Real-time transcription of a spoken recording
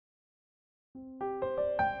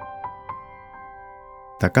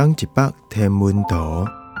逐天一百天文图，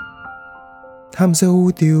探索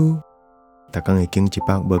宇宙。逐天会经一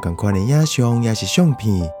百无同款的影像，也是相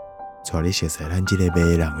片，带你熟悉咱这个迷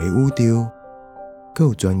人的宇宙。更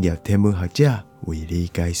有专业天文学者为你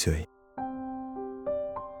解说。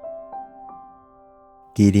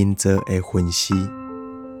麒麟座的分析。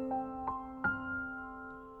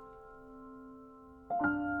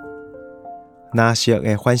蓝色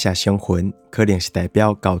的反射星云可能是代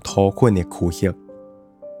表到土粉的区域。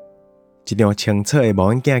一张清澈的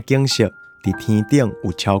望远镜景色伫天顶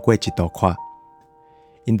有超过1度宽，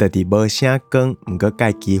因就伫无啥光、毋过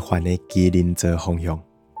介奇幻的麒麟座方向。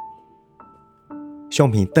相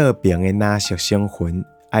片倒边的蓝色星云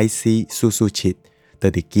IC447，就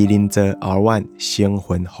伫麒麟座 R1 星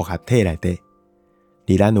云复合体内底，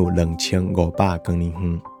离咱有2500光年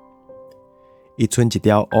远。伊剩一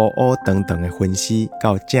条乌乌长长的分丝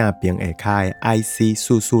到正边下骹的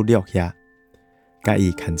IC446遐，甲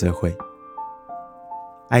伊牵做伙。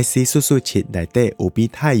IC447内底有比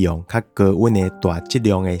太阳较高温的大质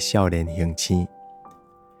量的少年恒星，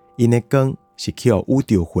因的光是去予宇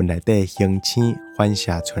宙云内底的恒星反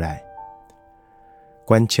射出来。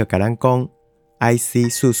观测甲咱讲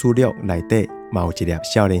 ，IC446内底嘛有一粒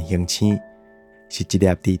少年恒星，是一粒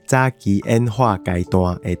伫早期演化阶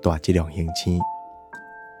段的大质量恒星。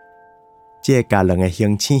这甲两个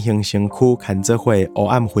恒星形成区牵做伙的黑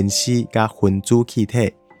暗分丝甲分子气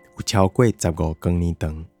体有超过15光年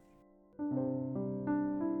长。